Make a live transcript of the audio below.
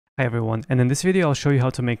Hi everyone, and in this video I'll show you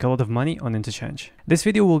how to make a lot of money on Interchange. This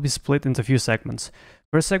video will be split into a few segments.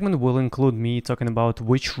 First segment will include me talking about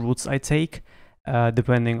which routes I take,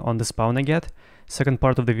 depending on the spawn I get. Second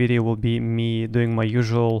part of the video will be me doing my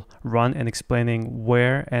usual run and explaining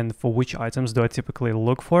where and for which items do I typically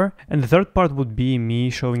look for. And the third part would be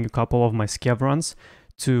me showing a couple of my scav runs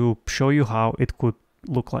to show you how it could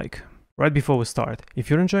look like. Right before we start, if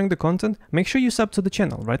you're enjoying the content, make sure you sub to the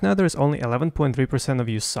channel. Right now there is only 11.3% of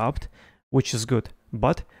you subbed, which is good,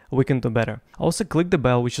 but we can do better. Also click the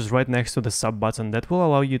bell which is right next to the sub button. That will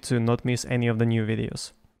allow you to not miss any of the new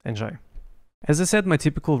videos. Enjoy. As I said, my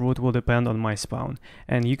typical route will depend on my spawn,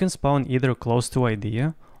 and you can spawn either close to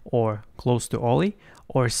idea, or close to Ollie,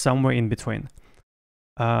 or somewhere in between.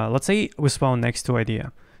 Let's say we spawn next to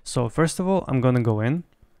idea. So first of all, I'm gonna go in.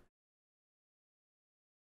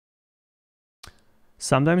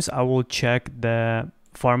 Sometimes I will check the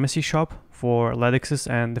pharmacy shop for Ledexes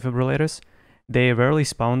and defibrillators. They rarely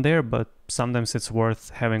spawn there, but sometimes it's worth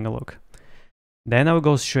having a look. Then I will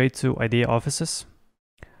go straight to idea offices.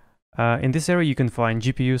 In this area you can find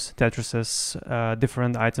GPUs, Tetrises,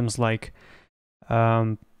 different items like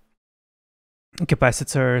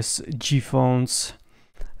capacitors, G-phones,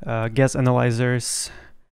 gas analyzers,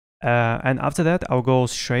 and after that I'll go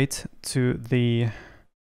straight to the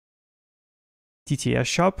TTS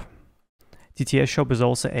shop. TTS shop is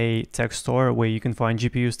also a tech store where you can find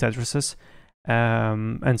GPUs, Tetrises,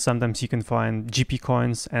 and sometimes you can find GP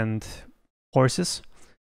coins and horses.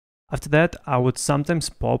 After that, I would sometimes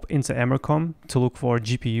pop into Emercom to look for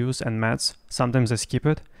GPUs and mats. Sometimes I skip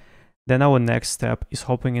it. Then our next step is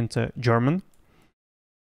hopping into German,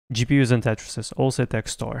 GPUs and Tetrises, also a tech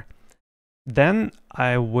store. Then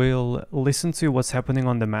I will listen to what's happening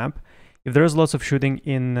on the map. If there's lots of shooting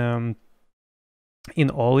in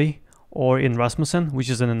Ollie or in Rasmussen, which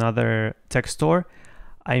is in another tech store,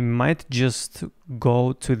 I might just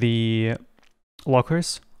go to the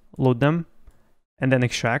lockers, loot them, and then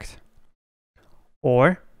extract.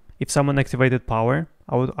 Or if someone activated power,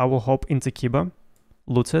 I will hop into Kiba,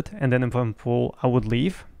 loot it, and then if I'm full, I would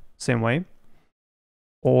leave, same way.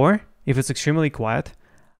 Or if it's extremely quiet,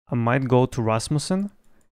 I might go to Rasmussen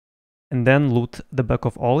and then loot the back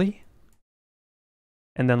of Ollie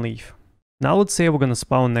and then leave. Now let's say we're gonna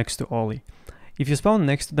spawn next to Ollie. If you spawn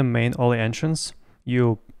next to the main Ollie entrance,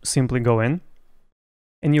 you simply go in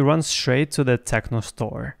and you run straight to the Techno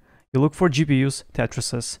store. You look for GPUs,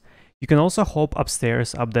 Tetrises. You can also hop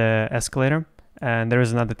upstairs up the escalator, and there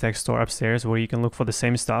is another tech store upstairs where you can look for the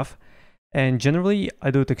same stuff. And generally I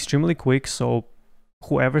do it extremely quick, so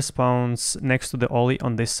whoever spawns next to the Ollie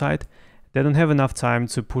on this side, they don't have enough time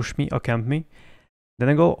to push me or camp me. Then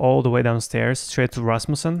I go all the way downstairs straight to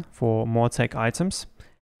Rasmussen for more tech items,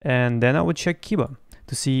 and then I would check Kiba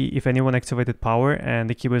to see if anyone activated power and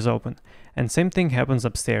the Kiba is open. And same thing happens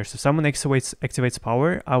upstairs. If someone activates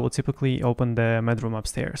power, I will typically open the medroom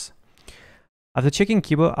upstairs. After checking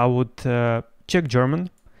Kiba, I would check German,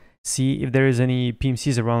 see if there is any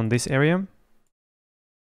PMCs around this area,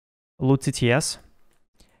 loot TTS,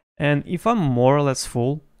 and if I'm more or less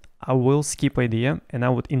full, I will skip idea and I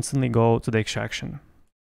would instantly go to the extraction.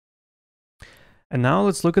 And now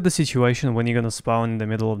let's look at the situation when you're gonna spawn in the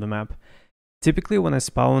middle of the map. Typically when I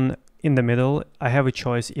spawn in the middle, I have a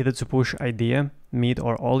choice either to push idea, mid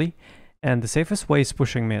or Ollie, and the safest way is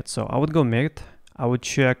pushing mid. So I would go mid, I would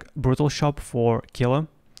check Brutal Shop for killer,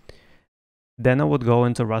 then I would go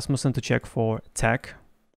into Rasmussen to check for tech,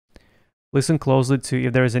 listen closely to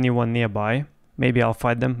if there is anyone nearby, maybe I'll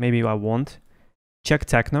fight them, maybe I won't. Check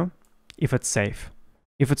Techno, if it's safe.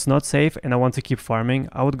 If it's not safe and I want to keep farming,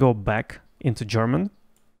 I would go back into German,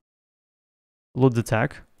 loot the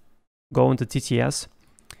tech, go into TTS.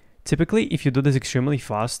 Typically, if you do this extremely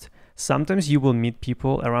fast, sometimes you will meet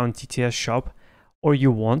people around TTS shop, or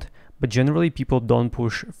you won't, but generally people don't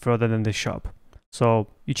push further than the shop. So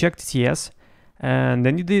you check TTS, and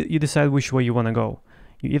then you decide which way you want to go.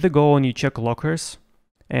 You either go and you check lockers,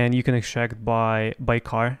 and you can extract by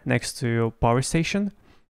car next to power station,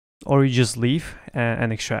 or you just leave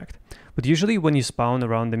and extract. But usually when you spawn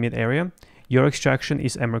around the mid area, your extraction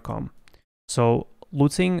is Emercom. So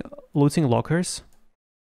looting lockers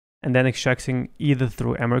and then extracting either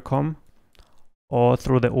through Emercom or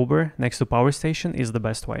through the Uber next to power station is the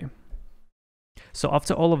best way. So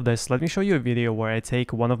after all of this, let me show you a video where I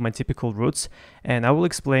take one of my typical routes and I will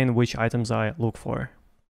explain which items I look for.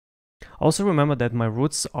 Also remember that my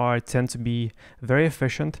routes tend to be very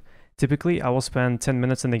efficient. Typically I will spend 10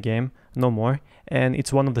 minutes in the game, no more, and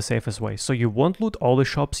it's one of the safest ways. So you won't loot all the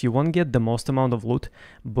shops, you won't get the most amount of loot,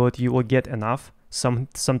 but you will get enough,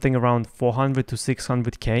 something around 400 to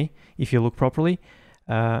 600k if you look properly,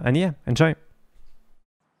 And yeah, enjoy.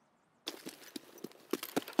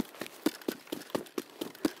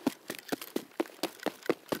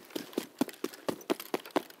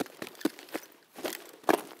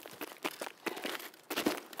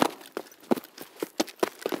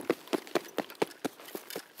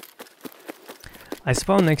 I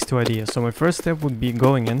spawned next to IDEA, so my first step would be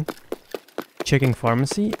going in, checking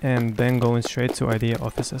pharmacy, and then going straight to IDEA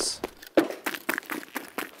offices.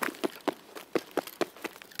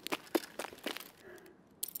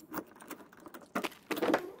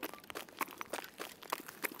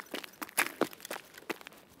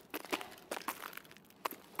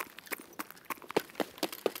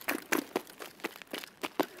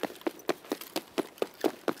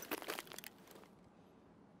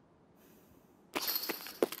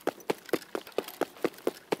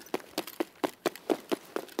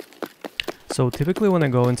 So typically when I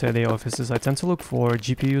go into IDEA offices, I tend to look for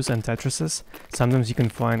GPUs and Tetrises. Sometimes you can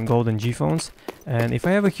find gold and G-phones. And if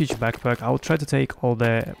I have a huge backpack, I'll try to take all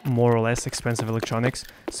the more or less expensive electronics,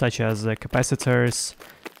 such as capacitors,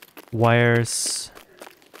 wires,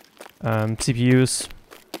 CPUs,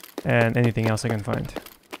 and anything else I can find.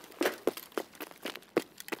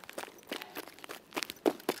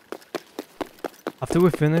 After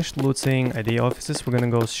we finished looting IDEA offices, we're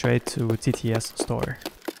gonna go straight to TTS store.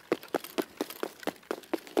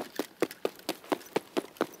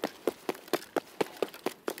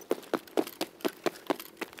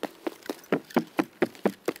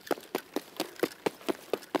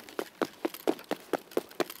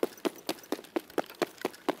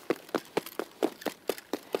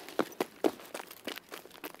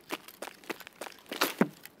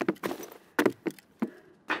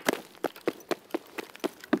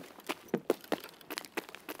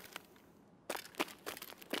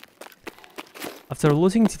 After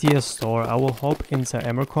looting TTS store, I will hop into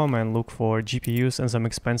Emercom and look for GPUs and some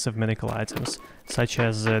expensive medical items, such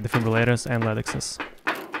as defibrillators and latexes.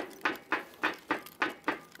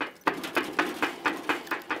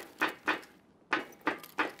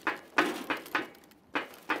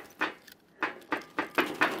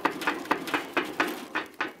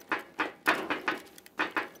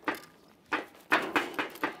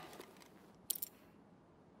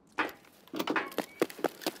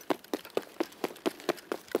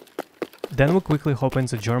 Then we'll quickly hop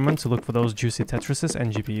into German to look for those juicy Tetrises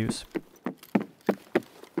and GPUs.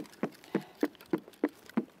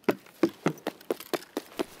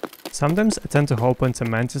 Sometimes I tend to hop into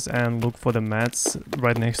Mantis and look for the meds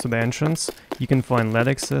right next to the entrance. You can find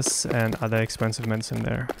latexes and other expensive meds in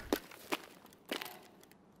there.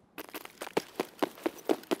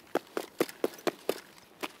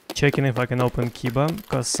 Checking if I can open Kiba,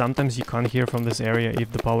 because sometimes you can't hear from this area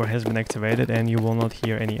if the power has been activated and you will not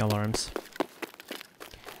hear any alarms.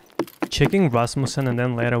 Checking Rasmussen, and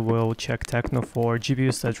then later we'll check Techno for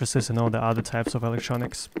GPUs, Tetrises and all the other types of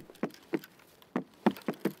electronics.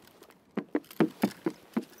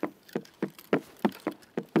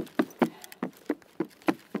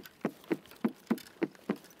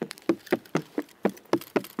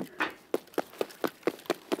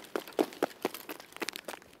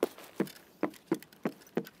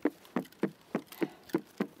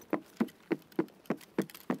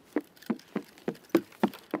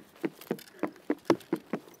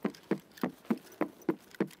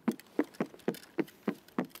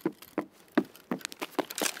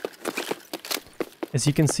 As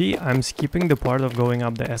you can see, I'm skipping the part of going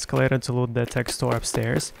up the escalator to loot the tech store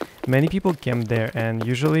upstairs. Many people camp there, and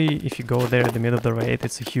usually if you go there in the middle of the raid,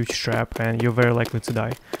 it's a huge trap and you're very likely to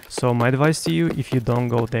die. So my advice to you, if you don't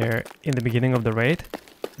go there in the beginning of the raid,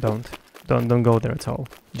 don't go there at all.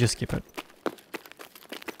 Just skip it.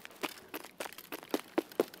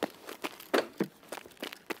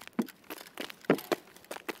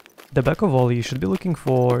 The back of all, you should be looking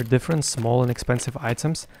for different small and expensive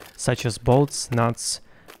items, such as bolts, nuts,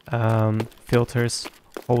 filters,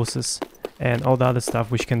 hoses, and all the other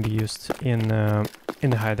stuff which can be used in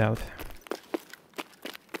the hideout.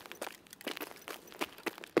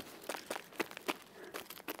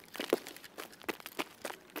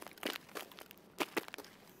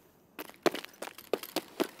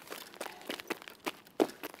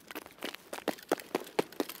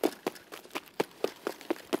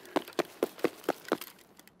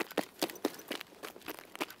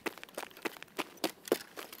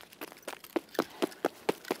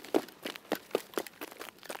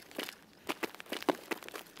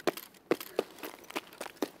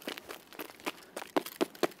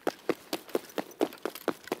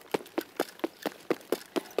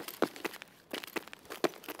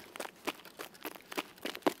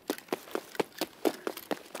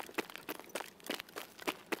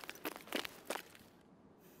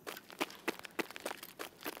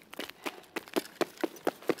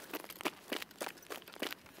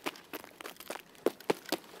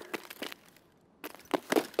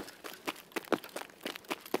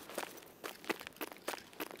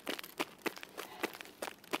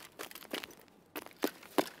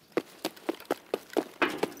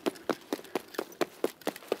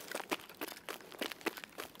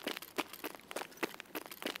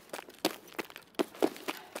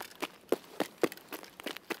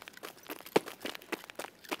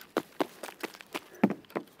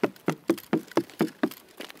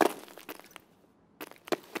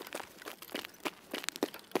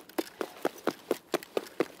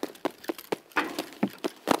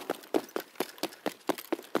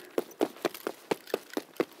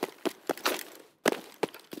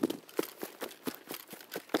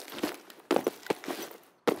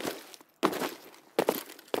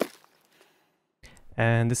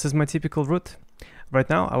 and this is my typical route. Right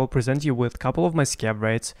now I will present you with a couple of my scav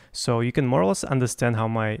raids, so you can more or less understand how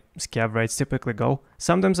my scav raids typically go.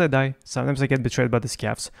 Sometimes I die, sometimes I get betrayed by the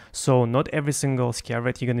scavs, so not every single scav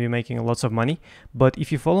raid you're gonna be making lots of money, but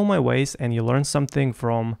if you follow my ways and you learn something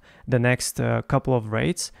from the next couple of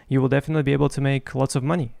raids, you will definitely be able to make lots of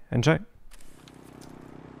money. Enjoy!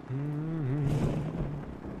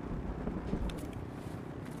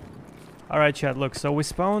 Alright chat, look, so we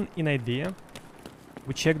spawn in Idea,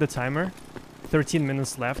 we check the timer, 13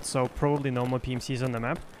 minutes left, so probably no more PMCs on the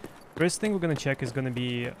map. First thing we're gonna check is gonna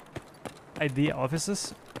be Idea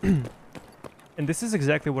offices, and this is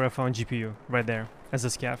exactly where I found GPU, right there, as a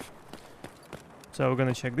scav. So we're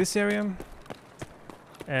gonna check this area,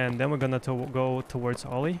 and then we're gonna go towards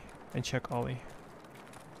Ollie and check Ollie.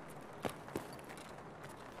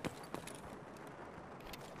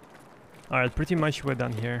 Alright, pretty much we're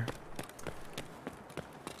done here.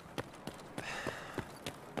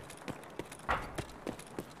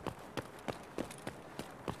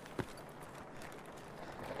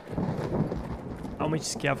 How much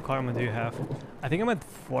scav karma do you have? I think I'm at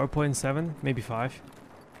 4.7, maybe 5.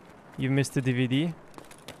 You missed the DVD.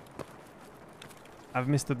 I've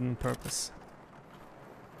missed it on purpose.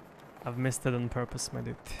 I've missed it on purpose, my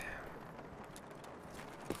dude.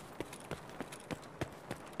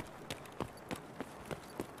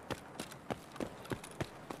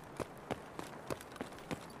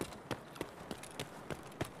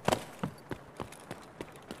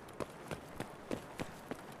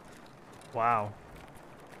 Wow.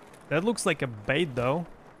 That looks like a bait though.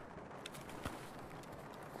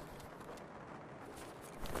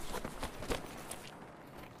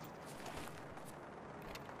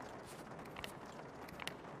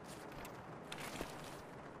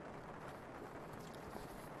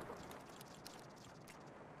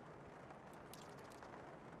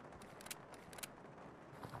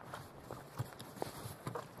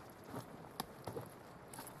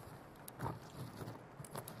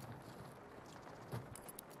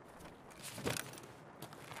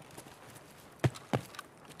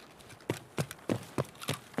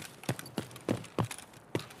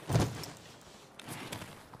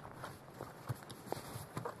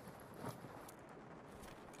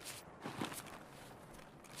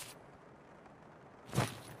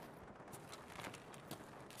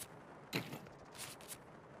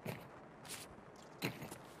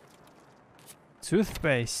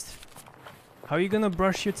 Toothpaste. How are you gonna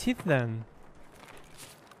brush your teeth then?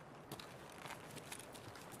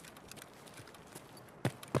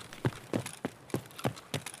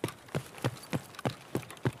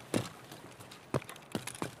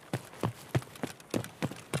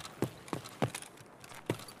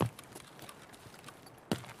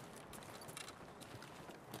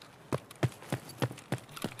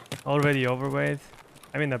 Already overweight.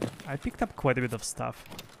 I mean, I picked up quite a bit of stuff.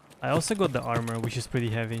 I also got the armor, which is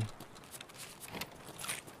pretty heavy.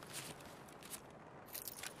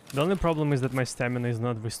 The only problem is that my stamina is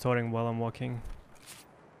not restoring while I'm walking.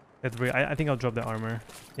 I think I'll drop the armor.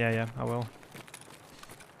 Yeah, I will.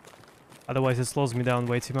 Otherwise it slows me down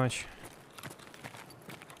way too much.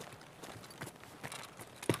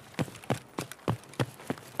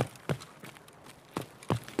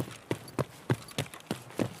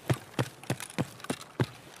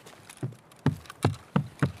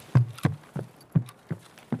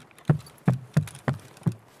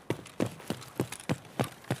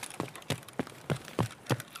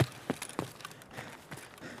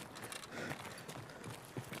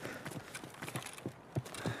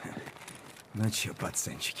 Ну чё,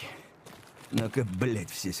 пацанчики? Ну-ка,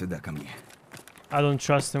 блять, все сюда ко мне. I don't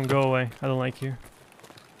trust him, go away. I don't like you.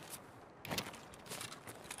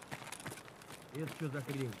 Это что за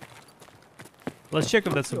хрень? Let's check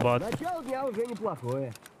if that's a bot. Начало дня уже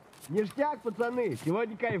неплохое. Ништяк, пацаны,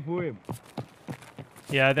 сегодня кайфуем.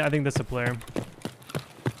 Yeah, I think that's a player.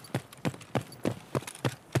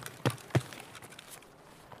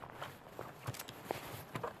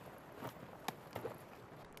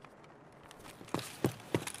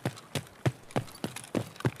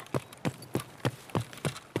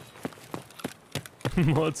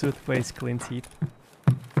 More toothpaste, clean teeth.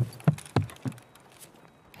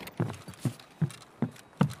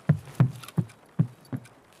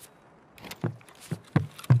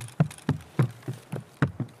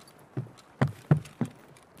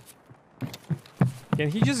 Can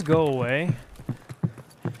he just go away?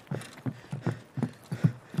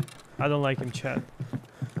 I don't like him, chat.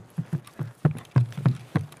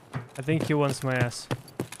 I think he wants my ass.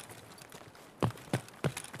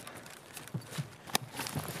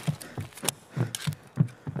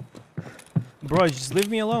 Bro, just leave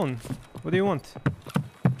me alone. What do you want?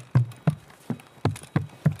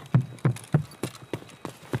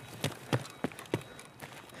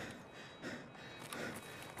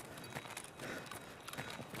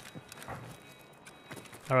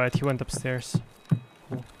 Alright, he went upstairs.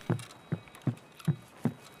 Cool.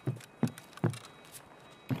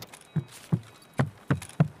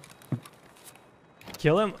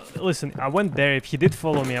 Kill him? Listen, I went there. If he did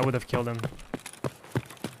follow me, I would have killed him.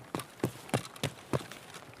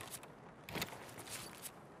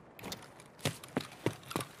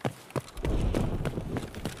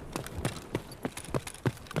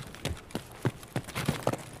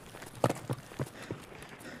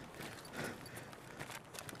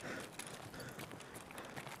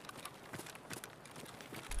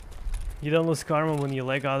 You don't lose karma when you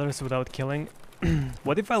leg others without killing.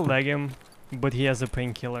 What if I leg him, but he has a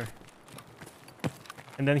painkiller?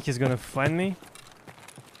 And then he's gonna find me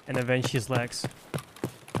and avenge his legs.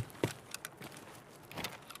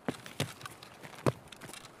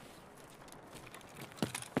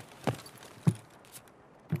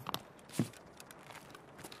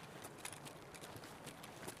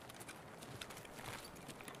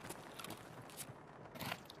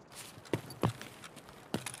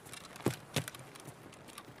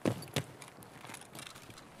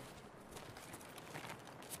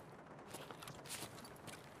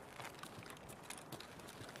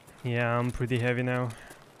 Yeah, I'm pretty heavy now.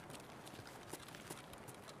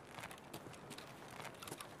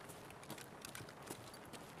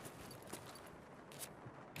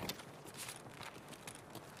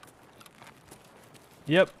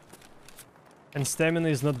 Yep. And stamina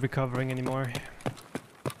is not recovering anymore.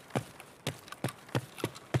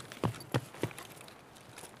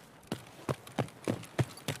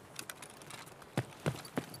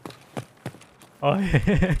 Oh,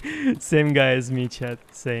 same guy as me, chat.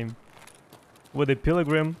 Same. With a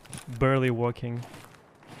pilgrim, barely walking.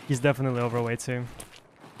 He's definitely overweight too.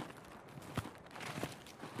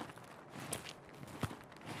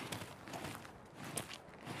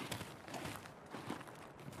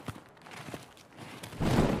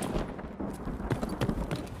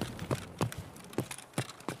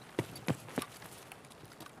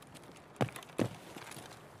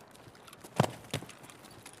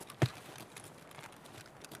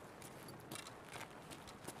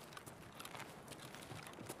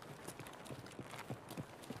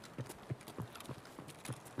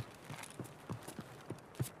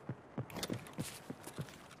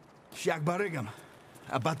 Ща к барыгам,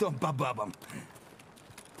 а потом по бабам.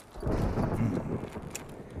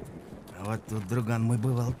 Вот тут друган мой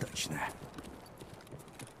бывал точно.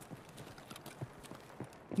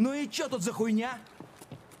 Ну и чё тут за хуйня?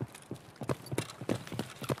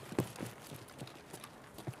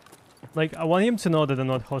 Like, I want him to know that they're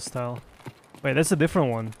not hostile. Wait, that's a different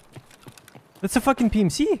one. That's a fucking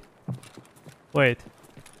PMC? Wait.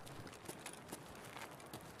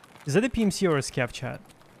 Is that a PMC or a scav, chat?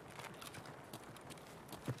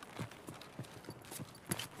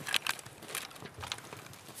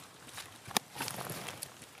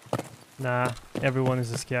 Nah, everyone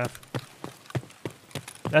is a scav.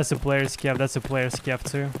 That's a player scav, that's a player scav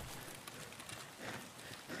too.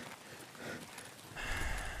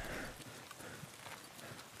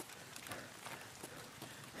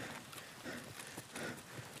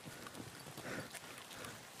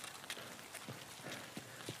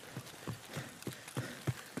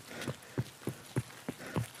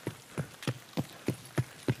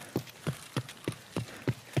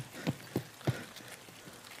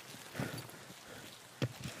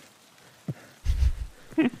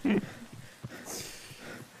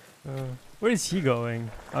 Where is he going?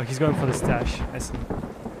 Oh, he's going for the stash. I see.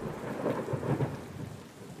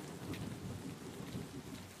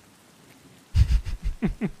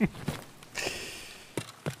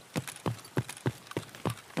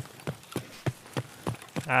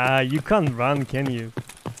 You can't run, can you?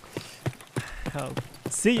 Oh,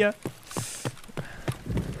 see ya.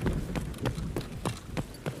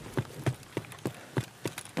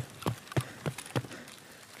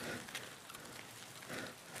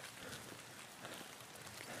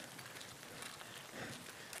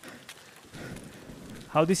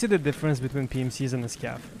 How do you see the difference between PMCs and a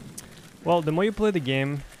scav? Well, the more you play the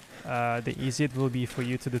game, the easier it will be for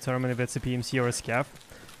you to determine if it's a PMC or a scav.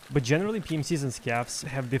 But generally, PMCs and scavs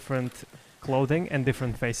have different clothing and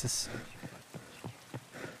different faces.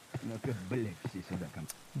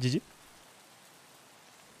 GG.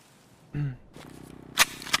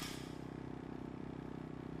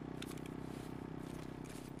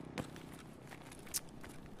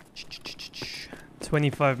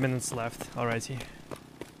 $25 minutes left. Alrighty.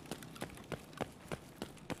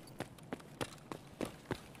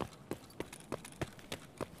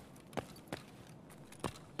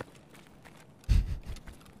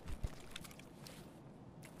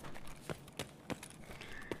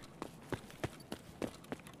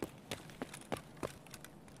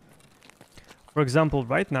 For example,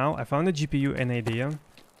 right now I found a GPU and idea,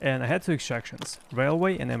 and I had two extractions,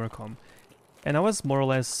 railway and Emercom. And I was more or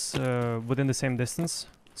less within the same distance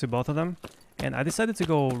to both of them, and I decided to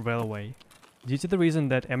go railway, due to the reason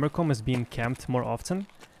that Emercom is being camped more often,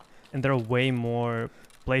 and there are way more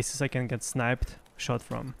places I can get sniped, shot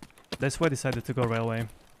from. That's why I decided to go railway.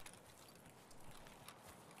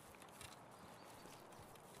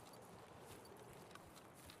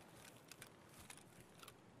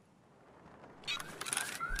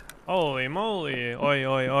 Holy moly! Oi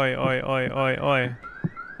oi oi oi oi oi oi!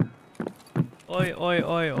 Oi oi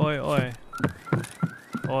oi oi oi!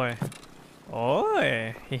 Oi!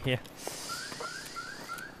 Oi! Yeah.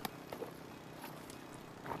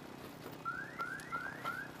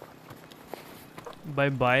 Bye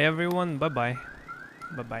bye everyone, bye bye.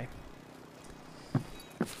 Bye bye.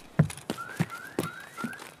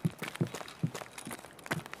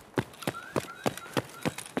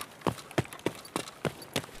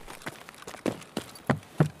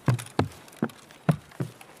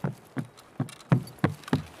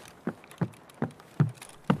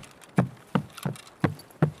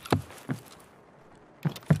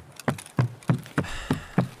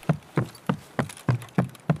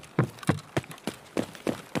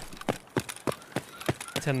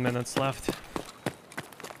 Minutes left.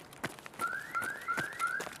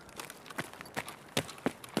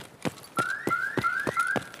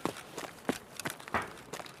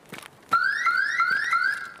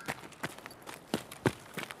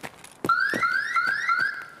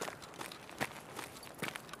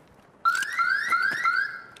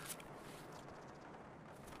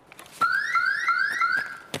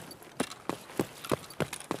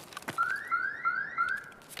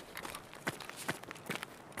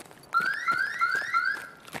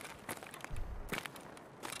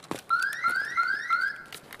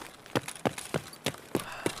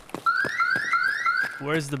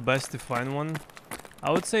 Where's the best to find one?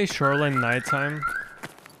 I would say shoreline nighttime.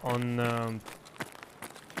 On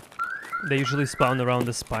they usually spawn around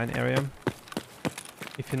the spine area,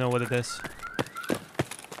 if you know what it is.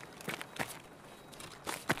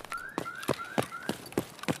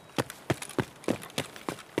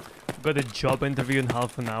 Got a job interview in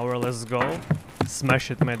half an hour. Let's go.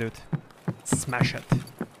 Smash it, my dude. Smash it.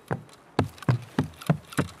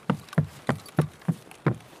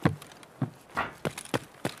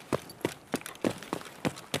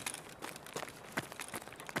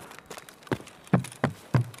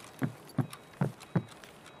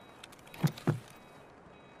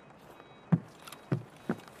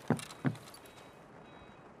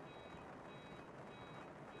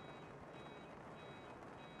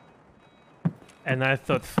 And I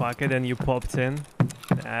thought, fuck it, and you popped in.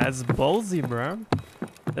 That's ballsy, bro.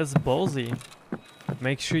 That's ballsy.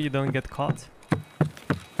 Make sure you don't get caught.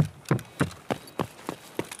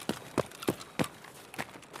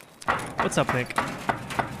 What's up, Nick?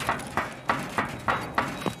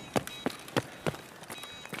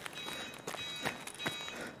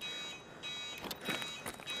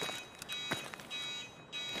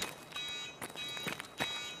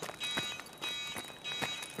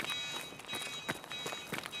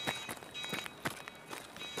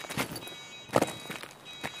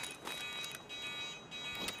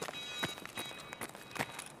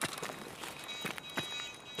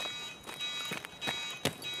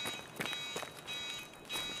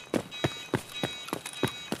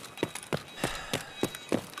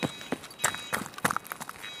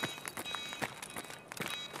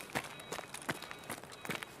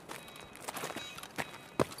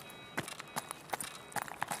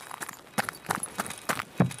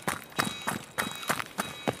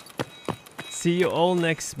 See you all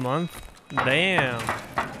next month. Damn.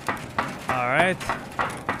 Alright.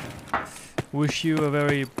 Wish you a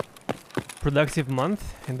very productive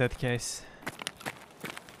month in that case.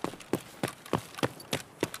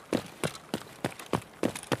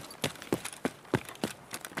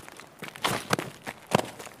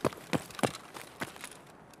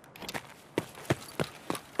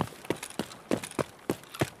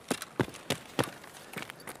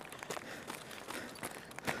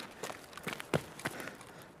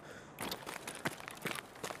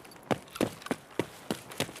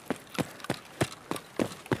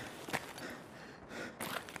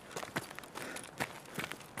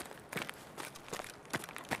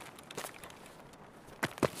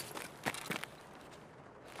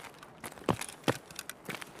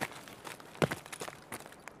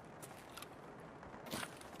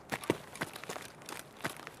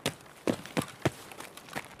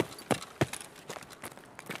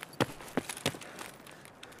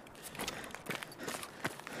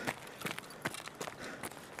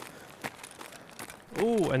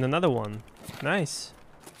 Ooh, and another one. Nice.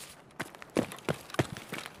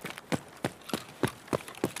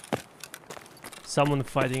 Someone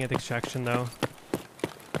fighting at extraction though.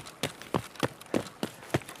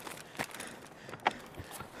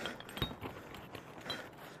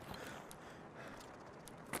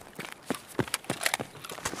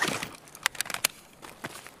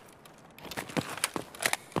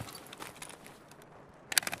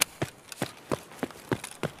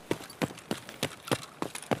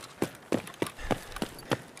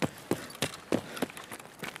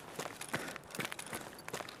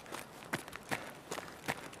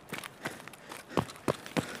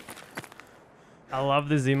 I love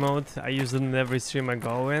this emote. I use it in every stream I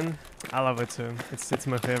go in. I love it too. It's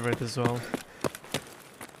my favorite as well.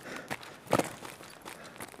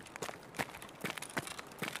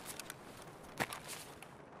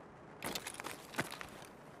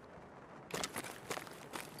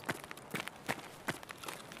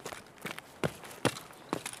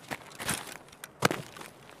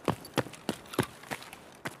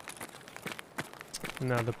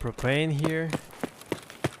 Now the propane here.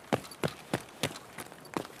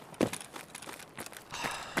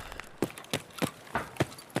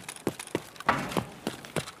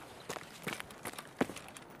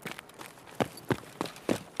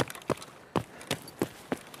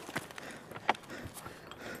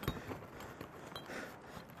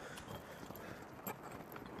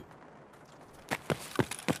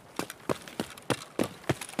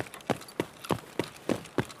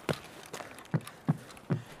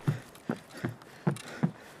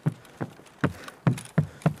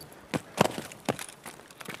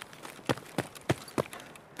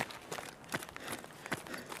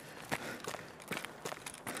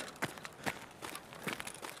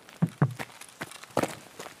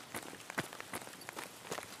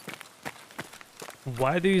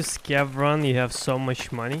 Why do you scav run? You have so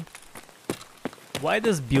much money. Why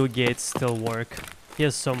does Bill Gates still work? He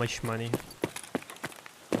has so much money.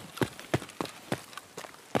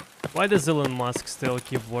 Why does Elon Musk still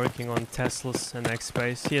keep working on Teslas and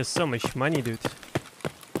X-Space? He has so much money, dude.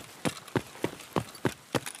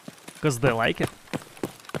 Because they like it.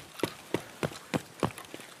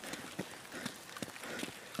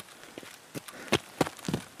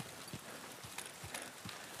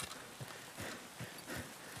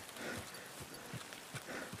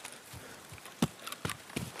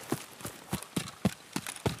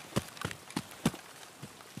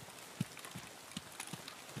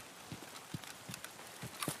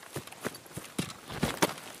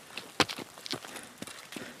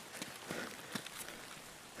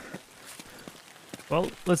 Well,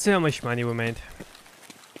 let's see how much money we made.